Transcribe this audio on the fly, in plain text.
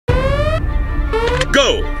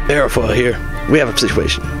go! Aerofoil here. We have a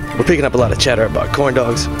situation. We're picking up a lot of chatter about corn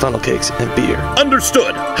dogs, funnel cakes, and beer.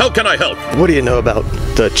 Understood. How can I help? What do you know about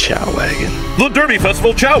the Chow Wagon? The Derby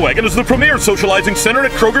Festival Chow Wagon is the premier socializing center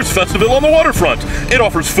at Kroger's Festival on the Waterfront. It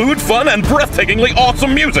offers food, fun, and breathtakingly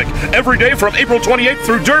awesome music every day from April 28th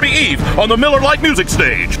through Derby Eve on the Miller Lite Music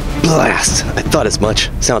Stage. Blast! I thought as much.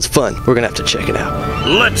 Sounds fun. We're gonna have to check it out.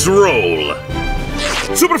 Let's roll!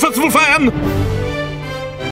 Super Festival fan!